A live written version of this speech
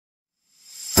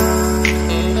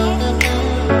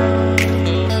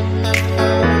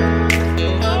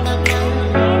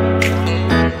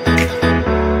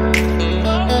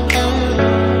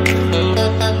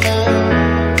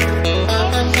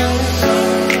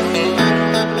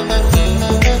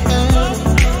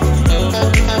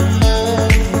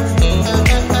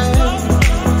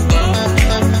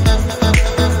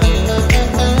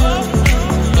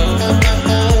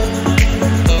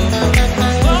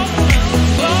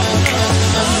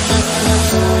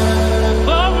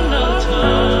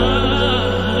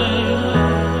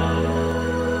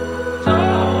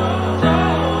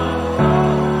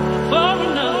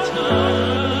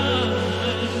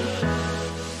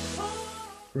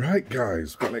Right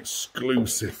guys, got an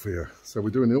exclusive here. So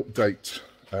we're doing an update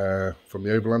from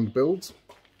the Overland build.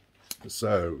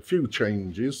 So a few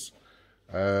changes.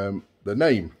 The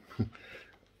name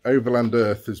Overland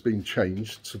Earth has been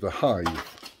changed to the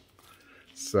Hive.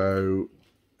 So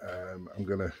I'm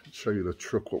going to show you the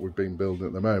truck, what we've been building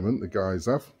at the moment, the guys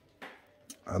have.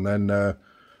 And then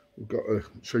we've got to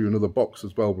show you another box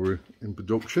as well, we're in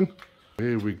production.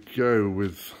 Here we go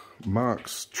with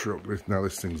Mark's truck. Now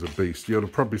this thing's a beast. You'll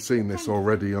have probably seen this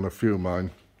already on a few of mine.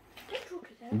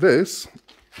 This,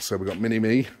 so we've got Mini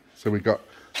Me. So we got,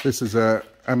 this is a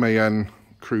MAN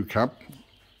crew cab.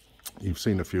 You've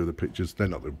seen a few of the pictures. They're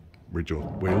not the original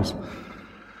wheels.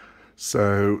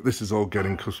 So this is all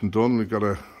getting custom done. We've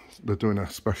got they're doing a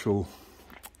special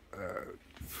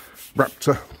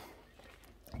Raptor,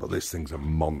 but this thing's a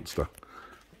monster.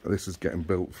 This is getting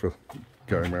built for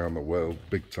going around the world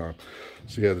big time.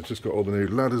 So yeah, they've just got all the new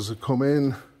ladders have come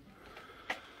in.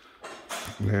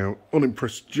 Now,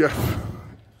 Unimpressed Jeff,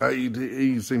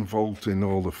 he's involved in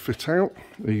all the fit out.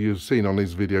 You've seen on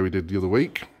his video he did the other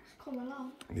week. Come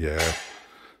along. Yeah,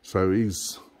 so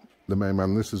he's the main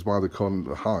man. This is why they call it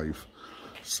the Hive.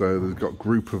 So they've got a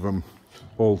group of them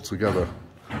all together,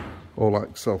 all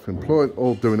like self-employed,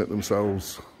 all doing it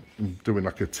themselves, doing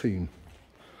like a team.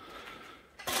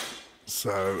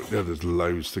 So yeah, there's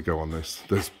loads to go on this.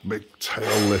 There's big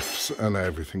tail lifts and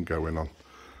everything going on.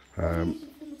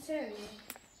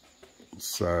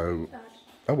 So,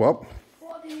 oh what?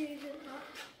 What are they using?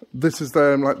 This is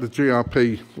like the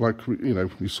GRP, like you know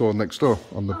you saw next door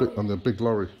on the big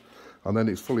lorry, and then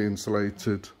it's fully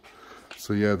insulated.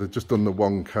 So yeah, they've just done the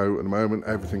one coat at the moment.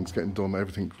 Everything's getting done.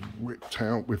 Everything's ripped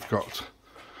out. We've got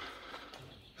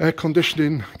air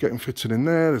conditioning getting fitted in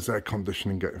there. There's air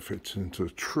conditioning getting fitted into the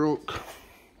truck.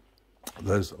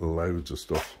 There's loads of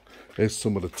stuff. Here's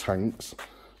some of the tanks.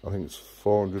 I think it's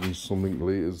 400 and something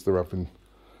litres they're having.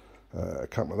 I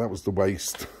can't remember, that was the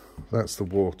waste. That's the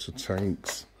water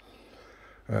tanks.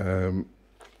 I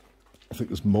think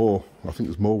there's more. I think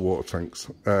there's more water tanks.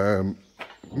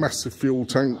 Massive fuel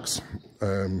tanks.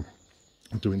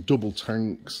 Doing double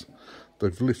tanks.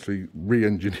 They've literally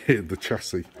re-engineered the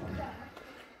chassis.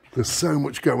 There's so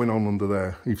much going on under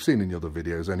there. You've seen in the other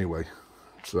videos anyway.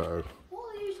 So. What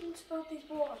are they using to build these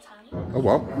water tanks? Oh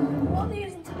what? What are they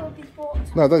using to build these water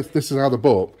tanks? No, this is how they're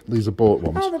bought. These are bought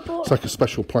ones. Oh, they're bought. It's like a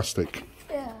special plastic.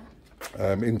 Yeah.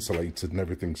 Insulated and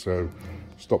everything, so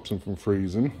stops them from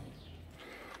freezing.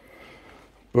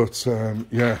 But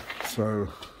yeah, so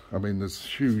I mean, there's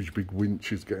huge big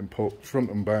winches getting put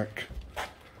front and back.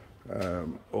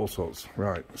 All sorts.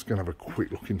 Right, let's go and have a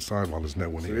quick look inside while there's no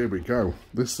one here. Here we go.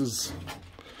 This is,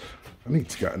 I need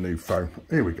to get a new phone.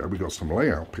 Here we go, we got some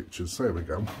layout pictures. There we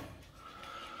go.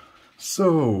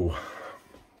 So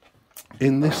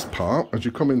in this part, as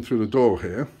you come in through the door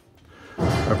here,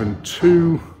 having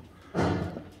two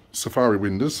safari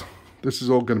windows. This is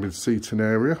all going to be the seating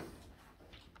area,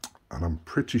 and I'm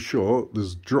pretty sure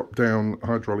there's drop down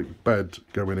hydraulic bed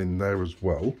going in there as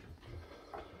well.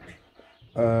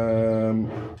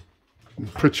 I'm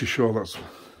pretty sure that's,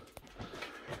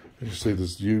 you see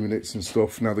there's units and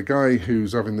stuff. Now the guy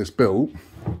who's having this built,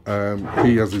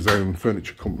 he has his own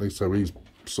furniture company, so he's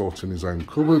sorting his own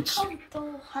cupboards.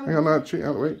 Hang on, Archie, out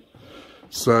of the way.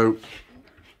 So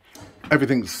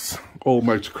everything's all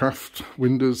motorcraft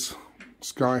windows,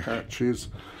 sky hatches,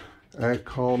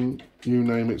 aircon, you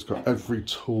name it. It's got every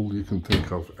tool you can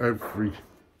think of,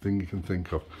 everything you can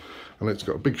think of. And it's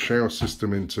got a big shower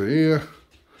system into here.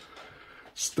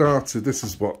 Started, this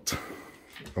is what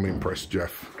Unimpressed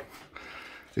Jeff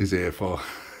is here for.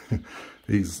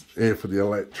 He's here for the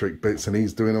electric bits, and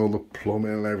he's doing all the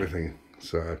plumbing and everything.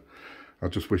 So I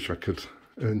just wish I could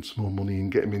earn some more money and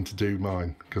get him in to do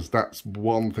mine, because that's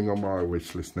one thing on my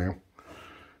wish list now,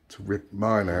 to rip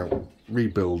mine out,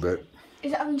 rebuild it.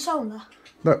 Is it having solar?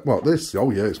 No, what, this?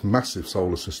 Oh yeah, it's massive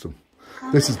solar system.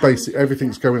 This is basic,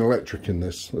 everything's going electric in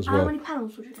this as well. How many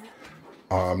panels would you get?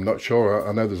 I'm not sure,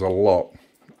 I know there's a lot.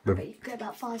 I bet you could get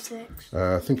about 5, 6.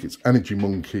 I think it's Energy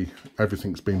Monkey,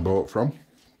 everything's been bought from.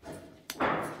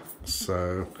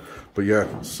 So, but yeah,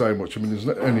 so much. I mean, there's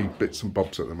not only bits and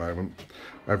bobs at the moment.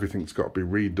 Everything's got to be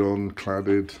redone,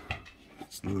 cladded.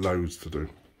 It's loads to do.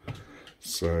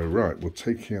 So, right, we'll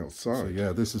take you outside. So,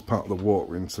 yeah, this is part of the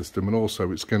watering system, and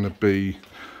also it's going to be,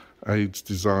 Aids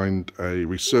designed a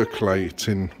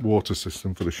recirculating water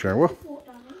system for the shower.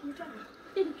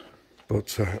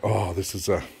 But, oh, this is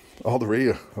a, oh, they're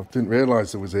here. I didn't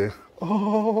realise it was here.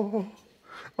 Oh,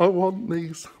 I want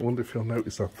these. I wonder if you'll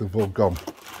notice that they've all gone.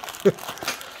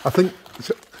 I think,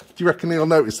 do you reckon he'll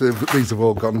notice these have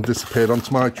all gone and disappeared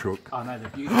onto my truck? Oh no, they're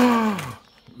beautiful.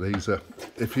 These are,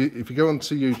 if you go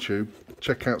onto YouTube,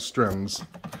 check out Strands.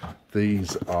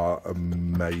 These are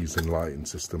amazing lighting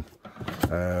system.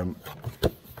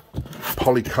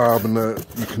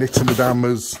 Polycarbonate, you can hit them with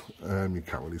hammers. You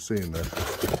can't really see in there,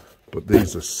 but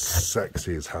these are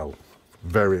sexy as hell.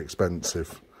 Very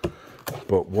expensive,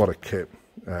 but what a kit.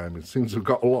 It seems we've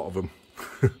got a lot of them.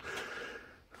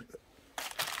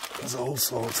 There's all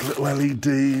sorts of little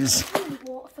LEDs.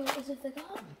 Water filters have they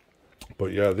got?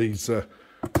 But yeah, these are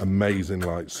amazing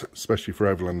lights, especially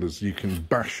for Overlanders. You can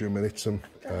bash them and hit them.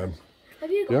 Have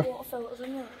you got water filters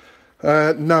on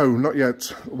yours? No, not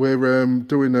yet. We're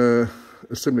doing a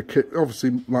similar kit.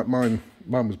 Obviously, like mine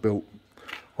was built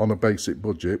on a basic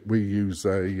budget. We use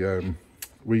oh,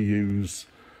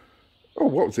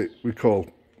 what was it we call?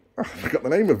 Oh, I forgot the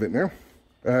name of it now.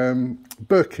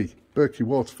 Berkey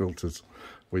water filters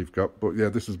we've got. But yeah,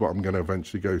 this is what I'm going to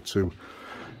eventually go to.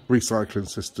 Recycling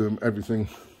system, everything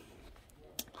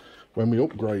when we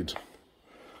upgrade.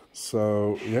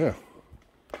 So yeah,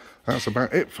 that's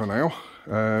about it for now.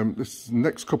 This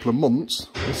next couple of months,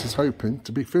 this is hoping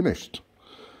to be finished.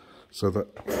 So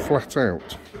that flat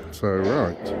out. So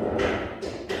right,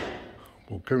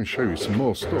 we'll go and show you some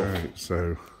more stuff. Right,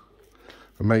 so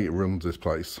a mate runs this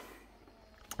place,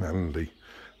 Andy.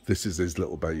 This is his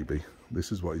little baby.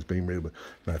 This is what he's been really.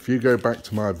 Now, if you go back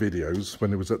to my videos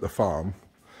when he was at the farm,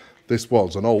 this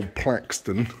was an old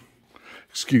Plaxton.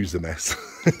 Excuse the mess.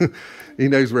 He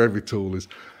knows where every tool is.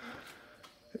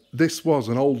 This was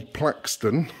an old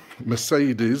Plaxton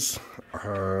Mercedes.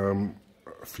 For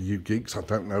you geeks, I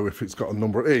don't know if it's got a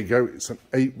number. There you go. It's an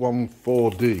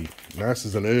 814D. Now, this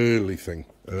is an early thing,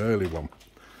 an early one.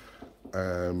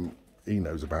 He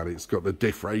knows about it. It's got the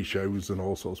diff ratios and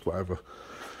all sorts, whatever.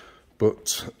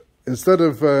 But instead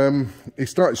of, he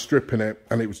started stripping it,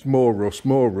 and it was more rust,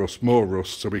 more rust, more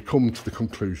rust. So we come to the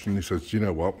conclusion, he says, you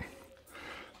know what,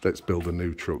 let's build a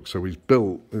new truck. So he's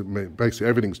built, basically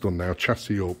everything's done now,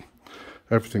 chassis up,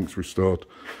 everything's restored.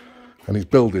 And he's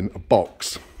building a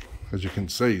box. As you can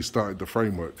see, he started the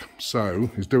framework. So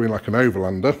he's doing like an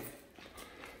Overlander.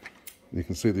 You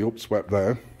can see the upswept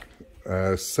there.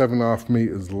 7.5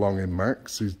 meters long in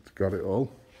max, he's got it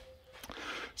all.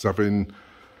 He's having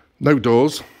no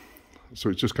doors, so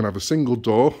it's just going to have a single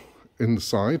door in the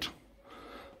side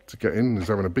to get in. He's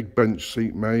having a big bench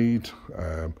seat made.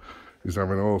 He's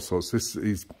having all sorts.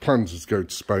 His plans is to go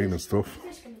to Spain and stuff.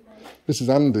 This is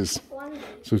Andy's.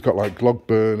 So he's got like log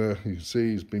burner. You can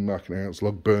see he's been marking out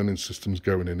log burning systems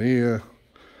going in here.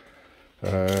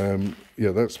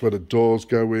 Yeah, that's where the doors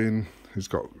go in. He's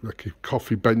got like a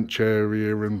coffee bench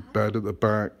area and bed at the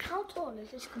back. How tall is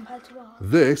this compared to ours?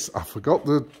 This, I forgot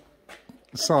the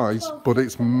size, but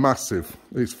it's massive.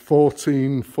 It's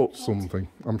 14 foot something.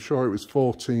 I'm sure it was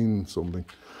 14 something,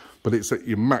 but it's at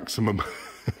your maximum.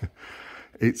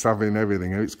 It's having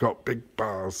everything. It's got big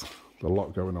bars, a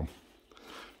lot going on.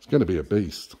 It's going to be a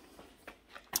beast.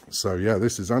 So yeah,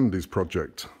 this is Andy's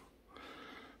project,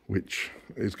 which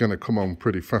is going to come on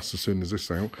pretty fast as soon as this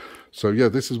out. So yeah,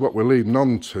 this is what we're leading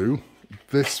on to.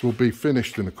 This will be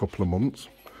finished in a couple of months,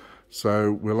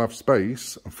 so we'll have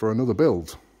space for another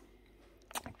build.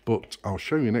 But I'll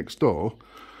show you next door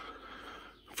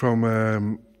from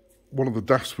one of the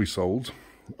DAFs we sold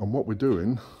and what we're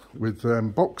doing with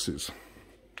boxes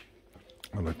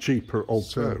and a cheaper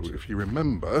alternative. So if you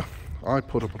remember, I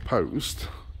put up a post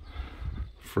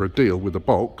for a deal with a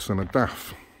box and a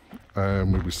DAF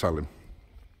we'll be selling.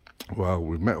 Well,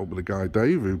 we've met up with a guy,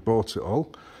 Dave, who bought it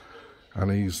all, and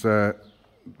he's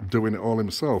doing it all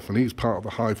himself, and he's part of the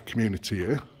Hive community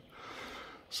here.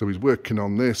 So he's working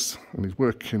on this, and he's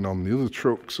working on the other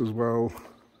trucks as well.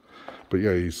 But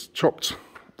yeah, he's chopped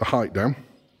the height down,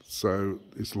 so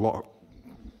it's a lot,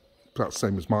 that's the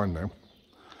same as mine now.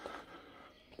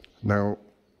 Now,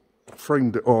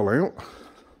 framed it all out.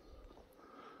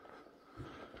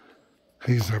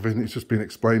 He's just been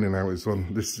explaining how he's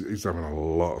done this. He's having a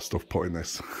lot of stuff put in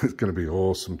this. It's going to be an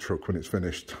awesome truck when it's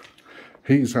finished.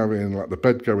 He's having like the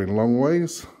bed going long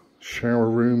ways, shower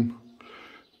room,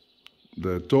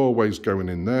 the doorways going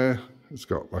in there. It's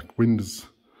got like windows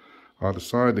either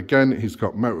side. Again, he's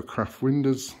got motorcraft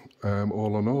windows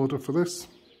all on order for this.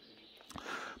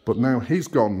 But now he's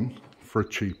gone for a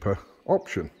cheaper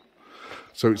option.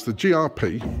 So it's the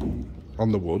GRP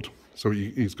on the wood. So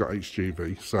he's got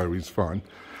HGV, so he's fine.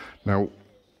 Now,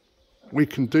 we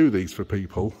can do these for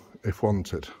people, if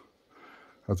wanted,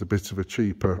 as a bit of a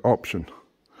cheaper option.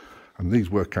 And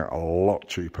these work out a lot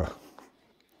cheaper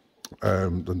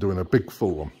than doing a big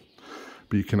full one.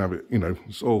 But you can have it, you know,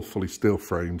 it's all fully steel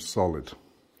framed, solid.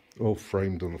 All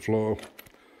framed on the floor.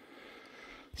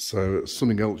 So it's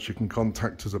something else you can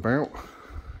contact us about.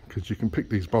 because you can pick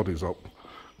these bodies up,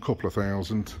 a couple of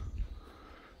thousand,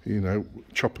 you know,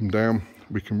 chop them down.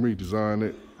 We can redesign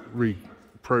it,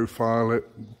 profile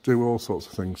it, do all sorts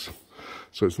of things.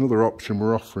 So it's another option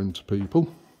we're offering to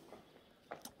people.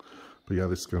 But yeah,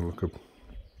 this is going to look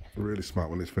really smart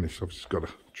when it's finished. I've just got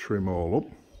to trim all up.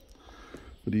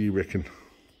 What do you reckon?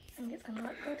 I think it's going to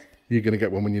look good. You're going to get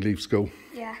one when you leave school?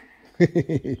 Yeah.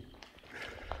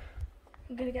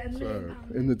 I'm going to get a £1 million.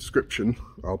 In the description,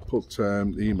 I'll put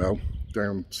the email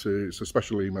down to, it's a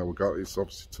special email we got, it's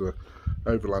obviously to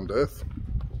Overland Earth.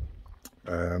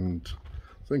 And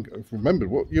I think I've remembered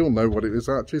what, you'll know what it is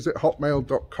actually. Is it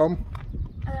hotmail.com?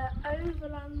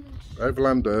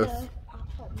 Overland Earth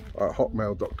at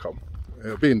hotmail.com.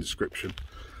 It'll be in the description.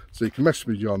 So you can message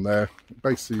me on there.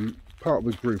 Basically, part of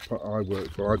the group that I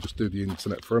work for, I just do the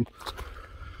internet for them.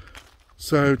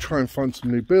 So try and find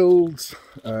some new builds,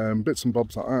 bits and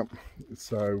bobs like that.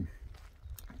 So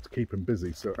to keep them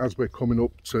busy. So as we're coming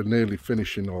up to nearly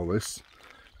finishing all this,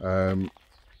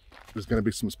 there's going to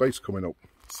be some space coming up.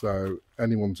 So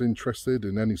anyone's interested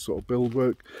in any sort of build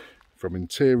work, from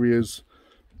interiors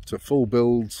to full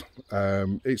builds,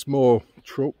 it's more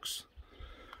trucks.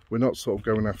 We're not sort of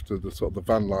going after the sort of the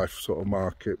van life sort of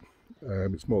market.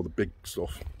 It's more the big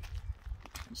stuff.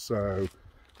 So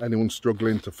anyone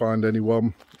struggling to find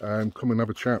anyone, come and have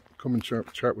a chat. Come and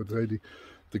chat with the lady.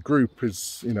 The group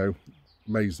is, you know,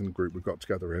 amazing group we've got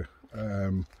together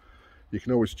here. You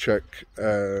can always check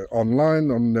online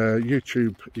on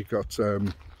YouTube. You've got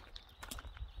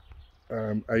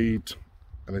Aid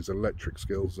and his electric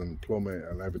skills and plumbing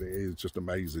and everything. Is just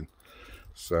amazing.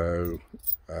 So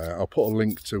I'll put a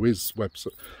link to his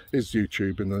website, his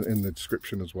YouTube in the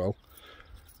description as well.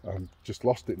 I've just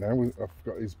lost it now. I've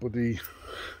got his buddy.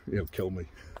 He'll kill me.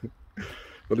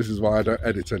 But this is why I don't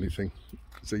edit anything,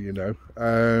 so you know.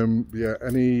 Yeah,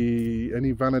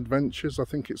 any van adventures, I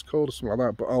think it's called, or something like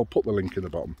that. But I'll put the link in the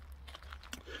bottom.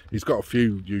 He's got a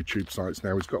few YouTube sites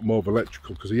now. He's got more of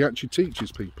electrical because he actually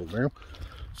teaches people now.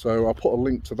 So I'll put a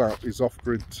link to that. His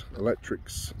off-grid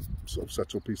electrics sort of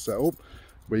setup he's set up,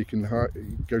 where you can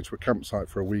go to a campsite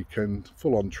for a weekend,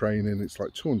 full-on training. It's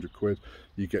like 200 quid.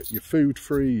 You get your food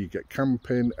free, you get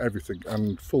camping, everything,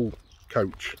 and full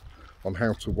coach on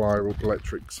how to wire up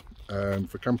electrics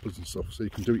for campers and stuff, so you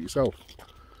can do it yourself.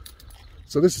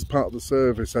 So this is part of the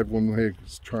service everyone here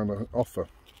is trying to offer.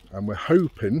 And we're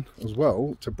hoping as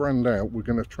well to brand out. We're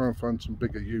going to try and find some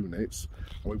bigger units,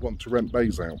 and we want to rent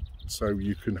bays out. So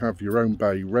you can have your own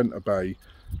bay, rent a bay,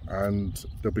 and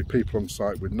there'll be people on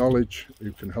site with knowledge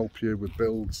who can help you with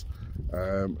builds,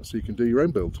 so you can do your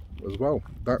own build as well.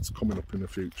 That's coming up in the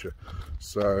future.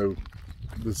 So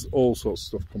there's all sorts of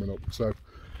stuff coming up. So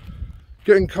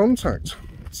get in contact.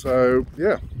 So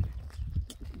yeah.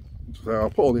 So I'll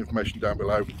put all the information down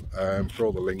below for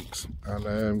all the links,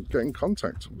 and get in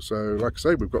contact. So like I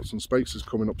say, we've got some spaces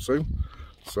coming up soon,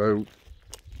 so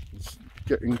it's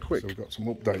getting quick. So we've got some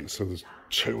updates. So there's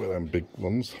 2 of them big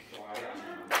ones.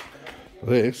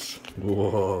 This,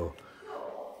 whoa,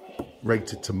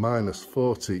 rated to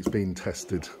 -40, it's been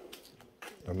tested.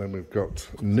 And then we've got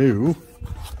new,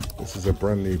 this is a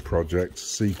brand new project,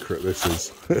 secret this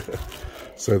is.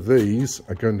 So these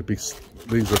are going to be,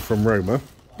 these are from Roma.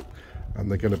 And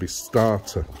they're going to be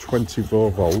starter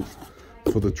 24 volt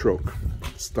for the truck,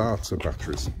 starter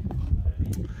batteries.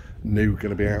 New, going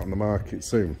to be out on the market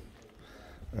soon.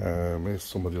 Here's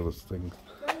some of the other things.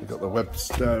 We've got the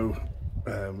Webstow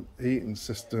heating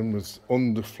system, there's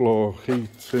underfloor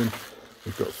heating.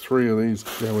 We've got 3 of these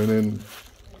going in.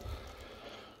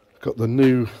 We've got the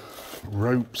new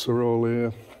ropes are all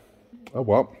here. Oh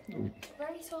what?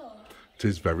 Very tall. It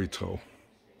is very tall.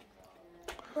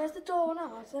 Where's the door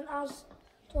now? Isn't ours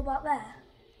to about there?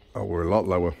 Oh, we're a lot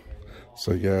lower.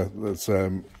 So yeah, there's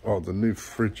oh, the new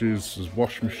fridges, there's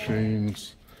wash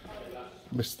machines.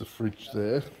 Missed the fridge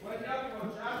there.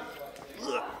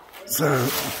 So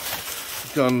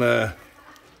gone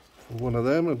one of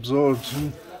them absorbed.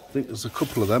 I think there's a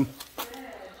couple of them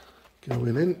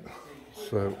going in.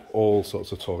 So all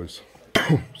sorts of toys.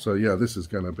 So yeah, this is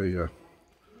going to be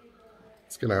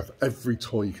it's going to have every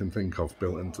toy you can think of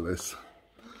built into this.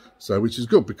 So, which is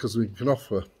good because we can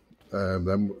offer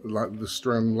them, like the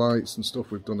strand lights and stuff.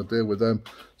 We've done a deal with them,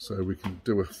 so we can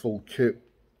do a full kit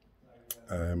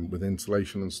with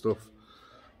insulation and stuff.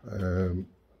 Trying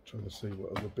to see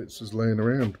what other bits is laying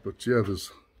around, but yeah,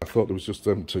 I thought there was just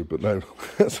them 2, but no,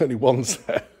 that's only one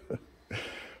set.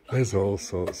 There's all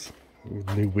sorts.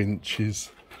 New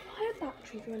winches. Why are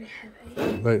batteries really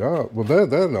heavy? They are. Well,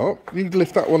 they're not. You can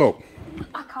lift that one up.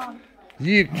 I can't.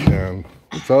 You can.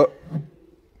 So.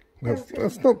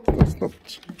 That's not, but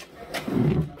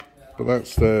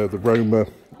that's the Roma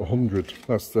 100.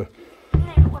 That's the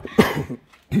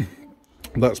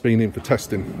that's been in for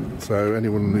testing. So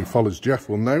anyone who follows Jeff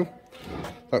will know.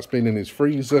 That's been in his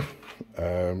freezer,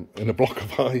 in a block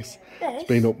of ice. It's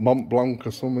been up Mont Blanc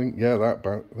or something. Yeah, that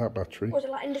battery. Was it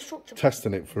like indestructible?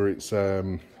 Testing it for its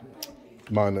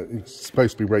it's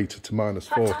supposed to be rated to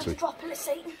 -40.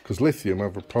 Because lithium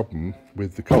have a problem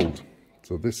with the cold.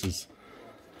 So this is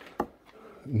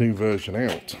new version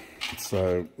out.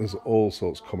 So there's all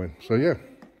sorts coming. So yeah,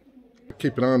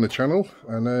 keep an eye on the channel,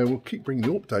 and we'll keep bringing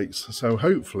you updates. So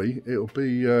hopefully it'll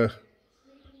be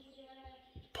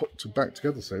put back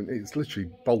together soon. It's literally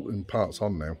bolting parts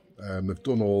on now. They've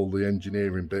done all the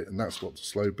engineering bit, and that's what the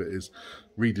slow bit is.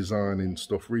 Redesigning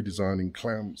stuff, redesigning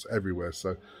clamps everywhere.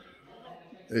 So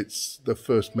it's the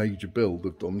first major build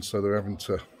they've done, so they're having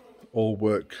to all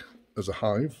work as a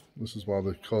hive. This is why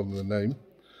they're calling the name,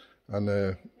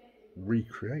 and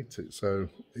recreate it. So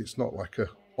it's not like a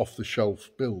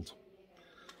off-the-shelf build.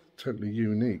 Totally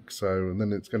unique. So, and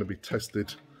then it's going to be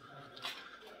tested.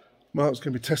 Mark's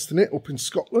going to be testing it up in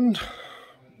Scotland,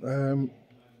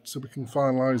 so we can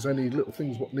finalise any little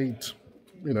things what need,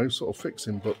 you know, sort of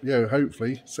fixing. But yeah,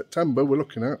 hopefully September we're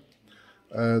looking at.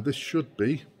 This should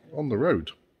be on the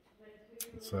road.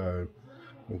 So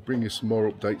we'll bring you some more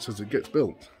updates as it gets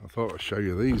built. I thought I'd show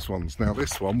you these ones. Now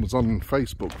this one was on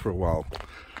Facebook for a while.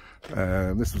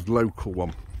 This is a local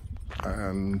one,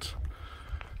 and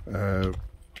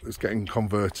it's getting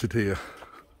converted here.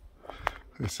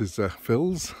 This is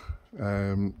Phil's.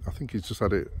 I think he's just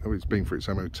had it, it's been for its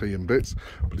MOT and bits,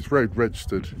 but it's road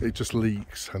registered. It just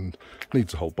leaks and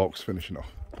needs a whole box finishing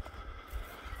off.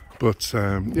 But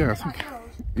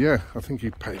yeah, I think he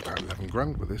paid about 11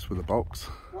 grand with this, with a box.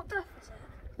 What depth is it?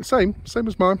 The same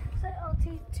as mine. Is it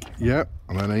LT2? Yeah,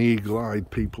 and then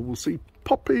eagle-eyed people will see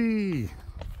Poppy.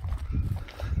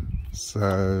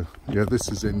 So yeah, this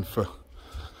is in for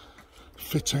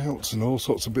fit outs and all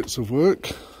sorts of bits of work.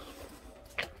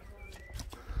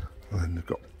 And then they've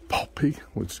got Poppy,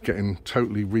 which is getting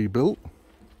totally rebuilt.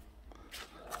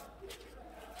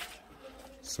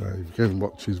 So if you go and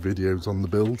watch his videos on the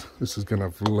build, this is going to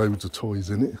have loads of toys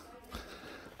in it.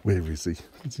 Where is he?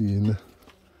 Is he in there?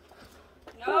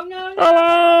 No, no, no.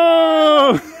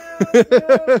 Hello!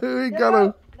 No, we got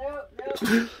him.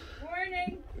 No.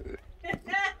 Morning.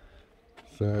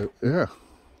 So yeah,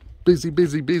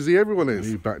 busy everyone is.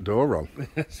 New back door on.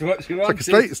 So what you want? It's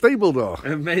like a stable door.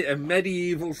 A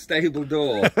medieval stable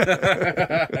door.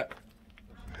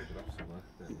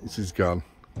 This is gone,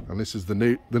 and this is the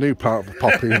new part of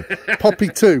Poppy. Poppy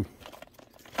 2.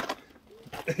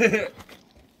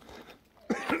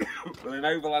 With an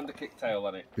overlander kicktail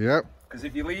on it. Yep. Because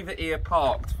if you leave it here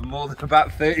parked for more than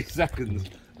about 30 seconds,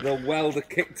 they'll weld a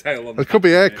kicktail on. There could be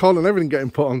aircon and everything getting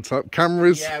put on top.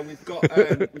 Cameras. Yeah, we've got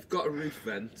a roof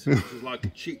vent, which is like a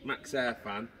cheap Max Air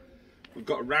fan. We've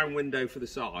got a round window for the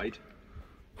side,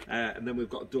 and then we've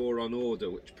got a door on order,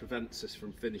 which prevents us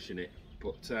from finishing it.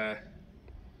 But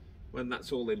when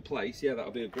that's all in place, yeah,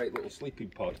 that'll be a great little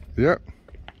sleeping pod. Yeah.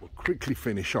 We'll quickly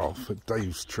finish off at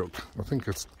Dave's truck. I think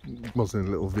it was in a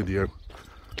little video.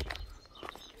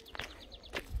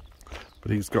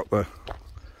 But he's got the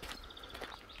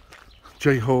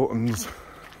J. Horton's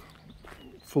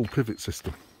full pivot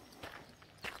system.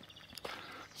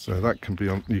 So that can be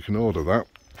on, you can order that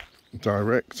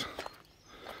direct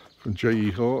from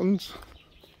J. Horton's.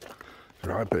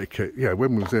 Right bit of kit. Yeah,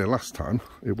 when we was here last time,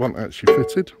 it wasn't actually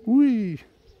fitted. Whee!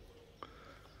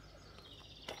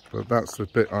 But that's the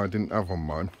bit I didn't have on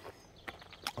mine.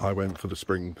 I went for the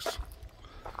springs.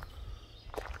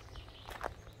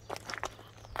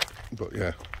 But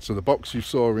yeah, so the box you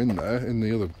saw in there, in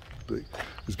the other bit,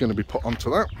 is going to be put onto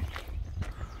that.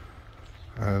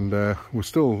 And we're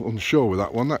still unsure with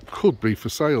that one. That could be for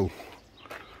sale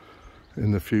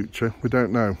in the future. We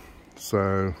don't know.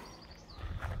 So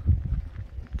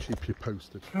keep you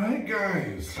posted. Right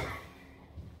guys.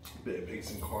 Bit of peace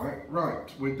and quiet.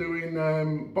 Right, we're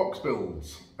doing box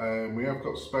builds. We have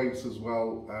got space as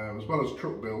well as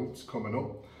truck builds coming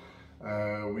up.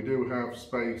 We do have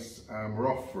space and we're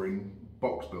offering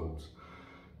box builds.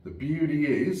 The beauty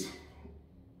is,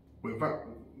 we've got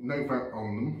no VAT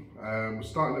on them. We're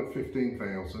starting at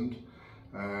 15,000.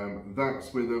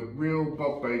 That's with a real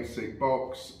Bob Basic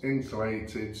box,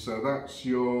 insulated. So that's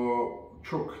your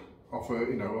truck off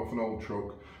an old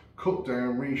truck, cut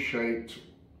down, reshaped,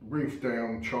 roof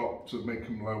down, chopped to make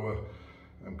them lower,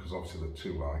 because obviously they're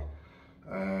too high.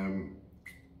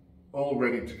 All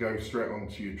ready to go straight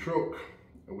onto your truck.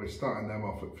 We're starting them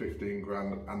off at 15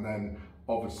 grand, and then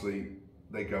obviously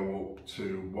they go up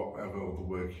to whatever other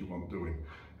work you want doing.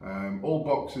 All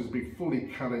boxes be fully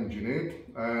CAD engineered,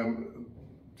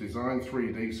 design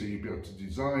 3D, so you'll be able to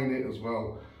design it as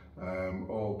well,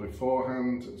 all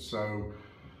beforehand. So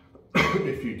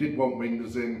if you did want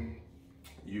windows in,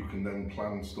 you can then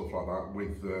plan stuff like that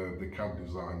with the CAD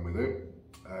design with it.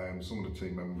 Some of the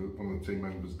team members, one of the team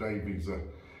members, Dave,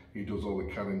 he does all the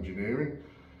CAD engineering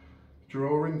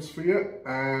drawings for you,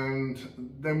 and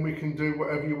then we can do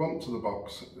whatever you want to the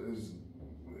box,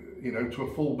 you know, to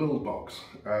a full build box.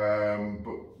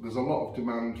 But there's a lot of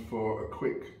demand for a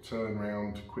quick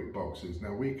turnaround, quick boxes.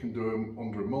 Now we can do them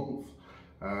under a month.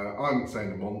 I'm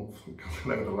saying a month because I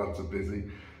know the lads are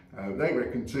busy. They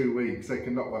reckon 2 weeks, they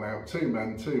can knock one out. 2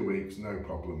 men, 2 weeks, no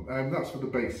problem. That's for the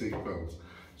basic builds.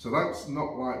 So that's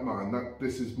not like mine.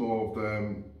 This is more of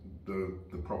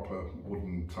the proper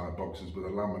wooden type boxes with a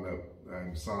laminate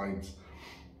sides.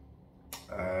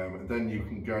 Then you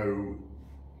can go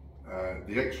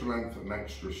the extra length and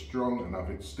extra strong and have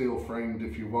it steel framed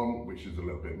if you want, which is a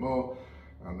little bit more,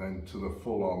 and then to the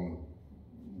full on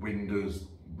windows,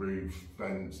 roof,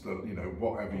 vents, you know,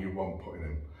 whatever you want putting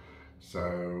in.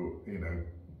 So, you know,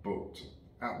 but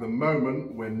at the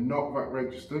moment we're not VAT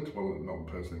registered, well, not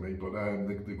personally me, but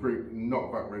the group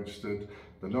not VAT registered.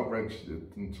 They're not registered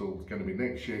until it's going to be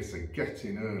next year, so get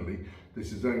in early.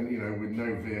 This is only, you know, with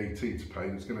no VAT to pay.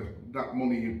 It's going to, that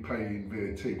money you pay in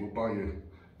VAT will buy you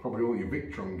probably all your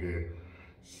Victron gear.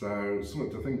 So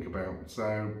something to think about.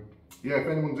 So yeah, if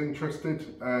anyone's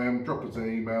interested, drop us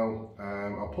an email.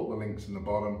 I'll put the links in the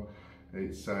bottom.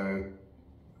 It's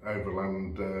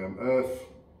Overland Earth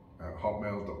at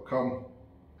hotmail.com.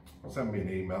 Send me an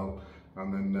email,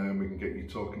 and then we can get you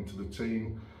talking to the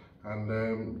team,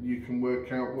 and you can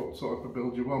work out what sort of a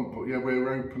build you want. But yeah,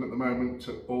 we're open at the moment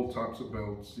to all types of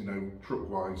builds, you know, truck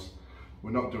wise.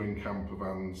 We're not doing camper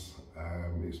vans,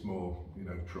 it's more, you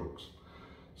know, trucks.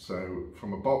 So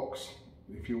from a box,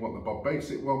 if you want the Bob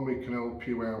Basic one, we can help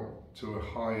you out to a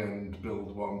high-end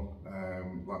build one,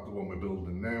 like the one we're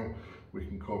building now. We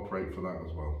can incorporate for that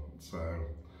as well. So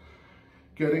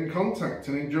get in contact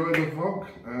and enjoy the vlog,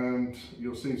 and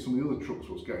you'll see some of the other trucks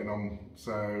what's getting on.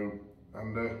 So,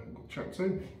 and we'll chat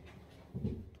soon.